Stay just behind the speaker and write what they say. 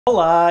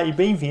Olá e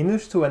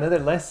bem-vindos to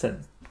another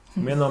lesson.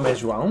 Meu nome é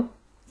João.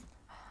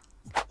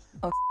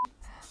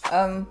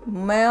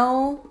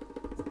 Meu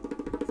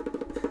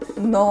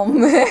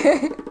nome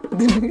é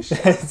Dinusha.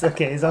 It's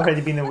okay, it's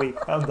already been a week.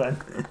 Well done.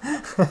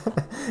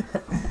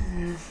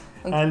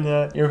 And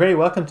you're very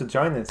welcome to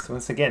join us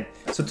once again.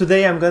 So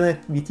today I'm going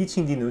to be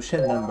teaching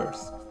Dinusha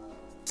numbers.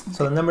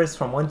 So the numbers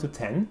from 1 to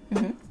 10.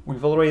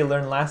 We've already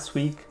learned last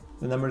week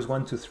the numbers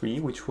 1 to 3,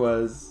 which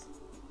was...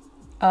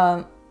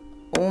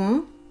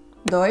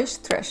 Dois,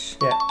 três.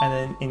 Yeah,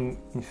 and then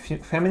in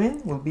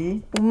feminine will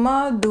be...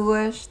 Uma,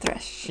 duas,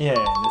 três. Yeah,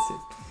 that's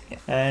it. Yeah.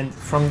 And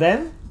from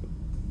then...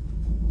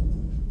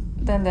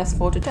 Then there's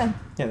 4 to 10.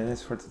 Yeah, then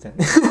it's 4 to 10.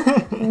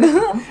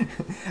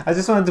 I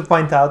just wanted to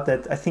point out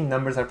that I think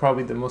numbers are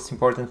probably the most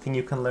important thing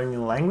you can learn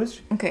in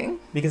language. Okay.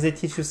 Because they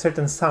teach you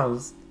certain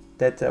sounds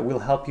that will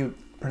help you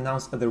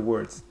pronounce other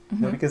words. You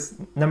know, because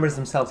numbers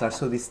themselves are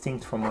so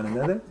distinct from one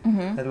another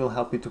that will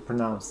help you to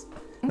pronounce.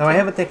 Now I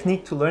have a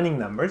technique to learning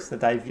numbers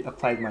that I've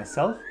applied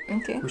myself,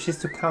 which is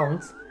to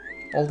count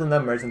all the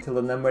numbers until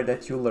the number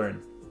that you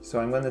learn. So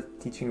I'm going to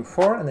teach you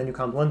 4, and then you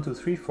count 1, 2,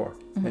 3, 4.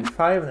 Then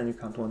 5, and then you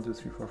count 1, 2,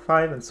 3, 4,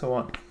 5, and so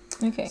on.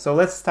 Okay. So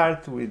let's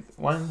start with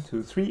 1,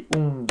 2, 3.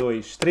 1,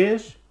 2, 3,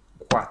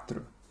 4.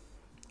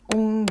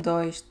 1,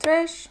 2,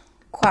 3,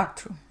 4.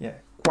 Yeah,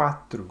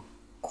 quatro.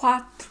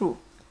 Quatro.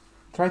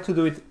 Try to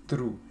do it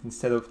true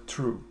instead of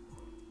true.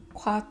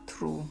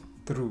 Quatro.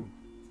 True.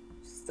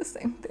 It's the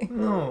same thing.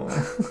 No.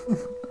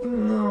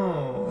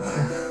 No.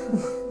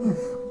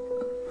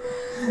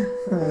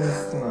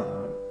 It's not.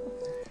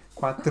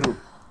 Quatro.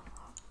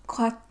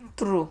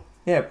 Quatro.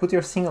 Yeah, put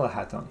your singular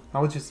hat on.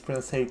 How would you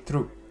say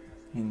true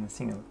in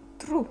singular?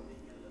 True.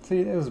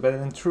 See, that was better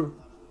than true.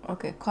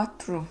 Okay,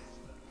 quatro.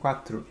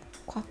 Quatro.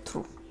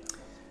 Quatro.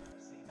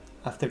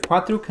 After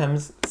quatro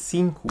comes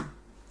cinco.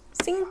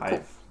 Cinco.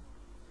 5.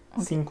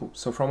 Cinco.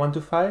 So from 1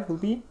 to 5 will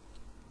be?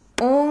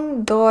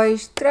 1, 2,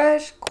 3,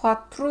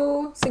 4,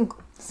 5.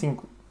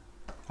 Cinco.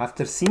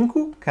 After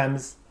cinco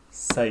comes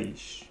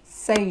seis.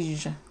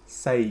 Seis.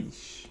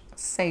 Seish.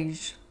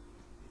 Seis.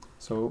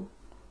 So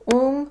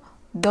 1,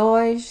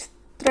 2,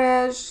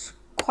 3,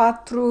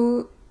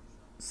 4,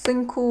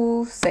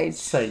 5, 6.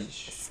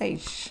 seish.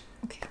 6.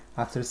 Okay.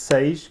 After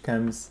seish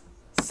comes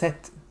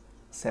sete.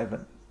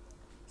 7.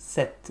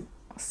 Sete.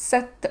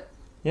 Sete.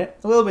 Yeah,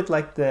 a little bit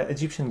like the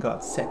Egyptian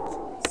god Set.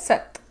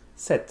 Sete.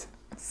 Set.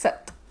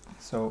 Sete.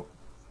 So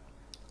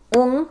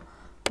 1,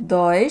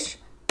 2,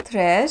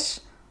 3,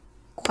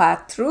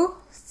 4,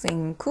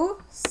 5,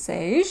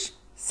 6,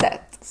 7.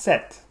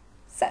 set.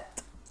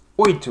 Sete.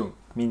 Oito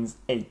means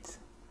 8.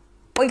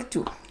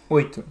 Oitu.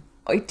 Oito.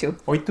 Oitu.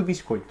 Oito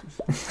biscoitos.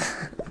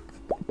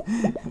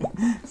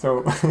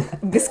 So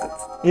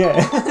Biscuits. yeah.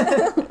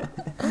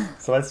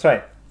 So let's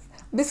try.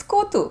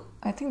 Biscoito.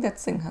 I think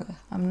that's singular.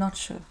 I'm not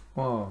sure.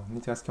 Oh,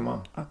 need to ask your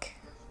mom. Okay.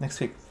 Next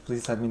week,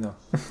 please let me know.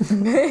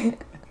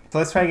 So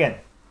let's try again.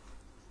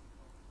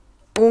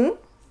 1,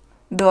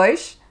 2,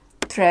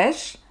 3,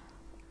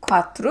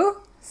 4,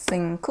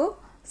 5,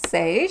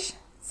 6,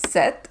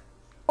 7,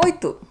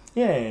 8.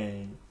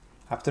 Yay.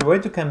 After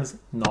oito comes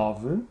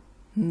nove.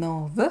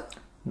 9,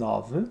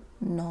 Nove.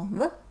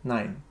 9,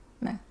 9.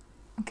 9.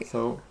 Okay.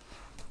 So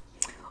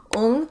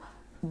 1,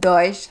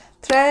 2,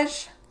 3,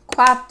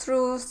 4,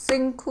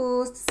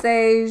 5,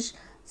 6,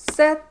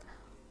 7,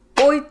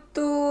 8,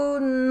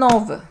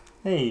 9.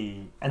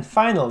 hey. And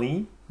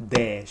finally,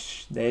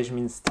 desh. Desh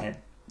means 10.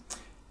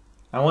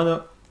 I want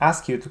to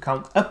ask you to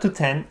count up to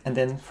 10 and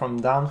then from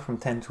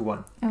 10 to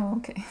 1. Oh,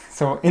 okay.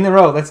 So in a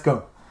row, let's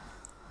go.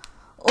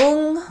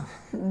 1,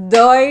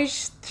 2,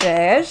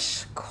 3,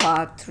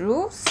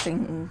 4, 5,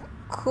 6,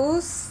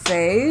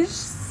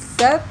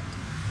 7,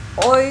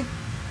 8,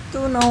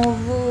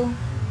 9,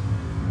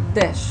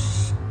 10.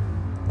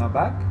 Now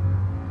back.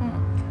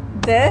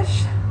 10,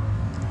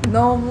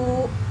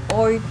 9,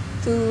 8,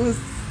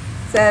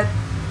 7,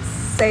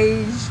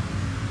 6,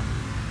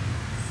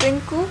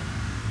 5,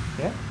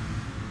 Yeah.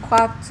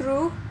 4,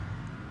 3,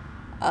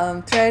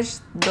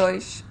 2, 1.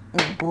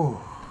 Ooh,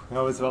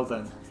 that was well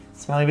done.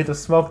 Smelling a bit of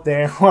smoke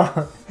there.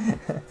 Wow.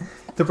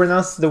 To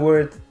pronounce the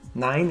word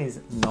 9 is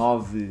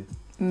nove.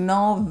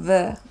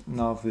 9.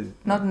 Nove.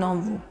 Not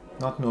novo.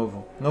 Not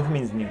novo. Novo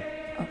means new.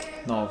 Okay.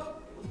 Nove.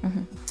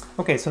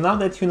 Okay, so now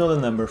that you know the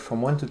number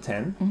from 1 to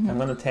 10, I'm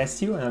going to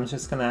test you and I'm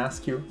just going to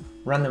ask you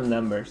random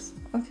numbers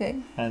Okay.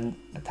 and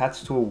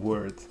attach to a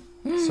word.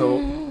 So,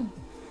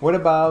 what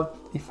about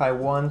if I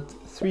want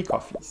 3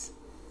 coffees?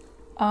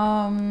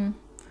 3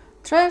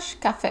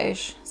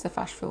 cafés, se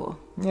faz favor.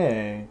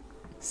 Yay.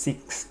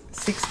 6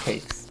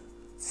 cakes.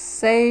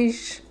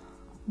 6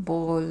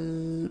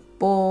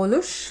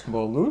 bolos,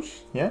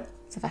 Bolos, yeah.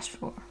 se faz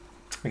favor.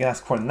 We can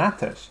ask for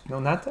natas. You know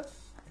nata?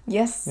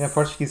 Yes. Yeah,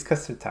 Portuguese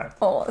custard tart.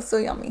 Oh, so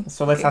yummy.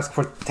 So let's Okay. ask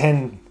for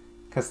 10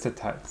 custard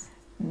tarts.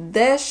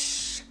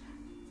 Desh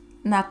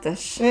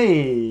natas.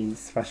 Hey,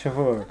 se faz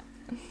favor.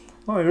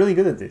 Oh, you're really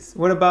good at this.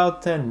 What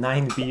about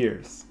 9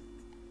 beers?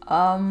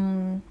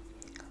 9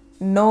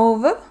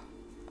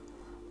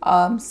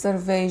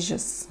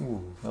 cervejas.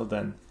 Ooh, well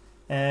done.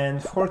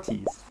 And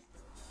 40s.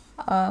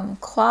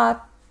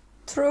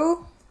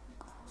 Quatro,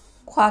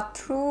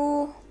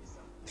 quatro,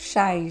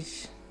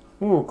 seish.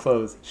 Ooh,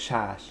 close.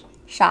 Shash.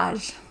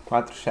 Seish.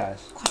 Quatro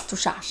shash. Quatro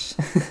seish.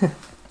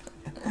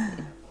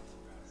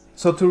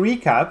 So to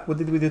recap, what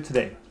did we do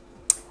today?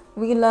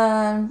 We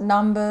learned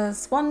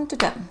numbers 1 to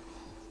 10.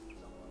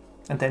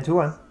 And 10 to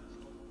 1.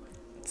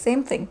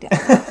 Same thing,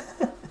 yeah.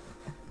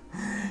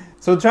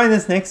 So join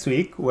us next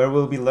week where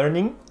we'll be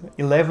learning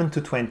 11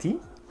 to 20.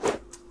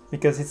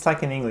 Because it's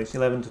like in English,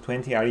 11 to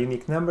 20 are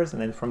unique numbers,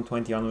 and then from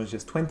 20 onwards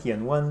just 20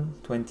 and 1,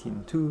 20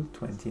 and 2,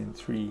 20 and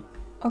 3,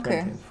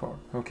 Okay. 20 and 4.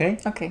 Okay?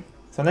 Okay.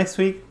 So next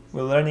week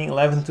we're learning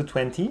 11 to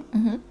 20.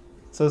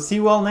 So see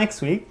you all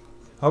next week.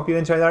 Hope you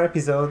enjoyed our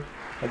episode.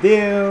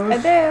 Adeus!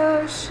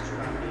 Adeus!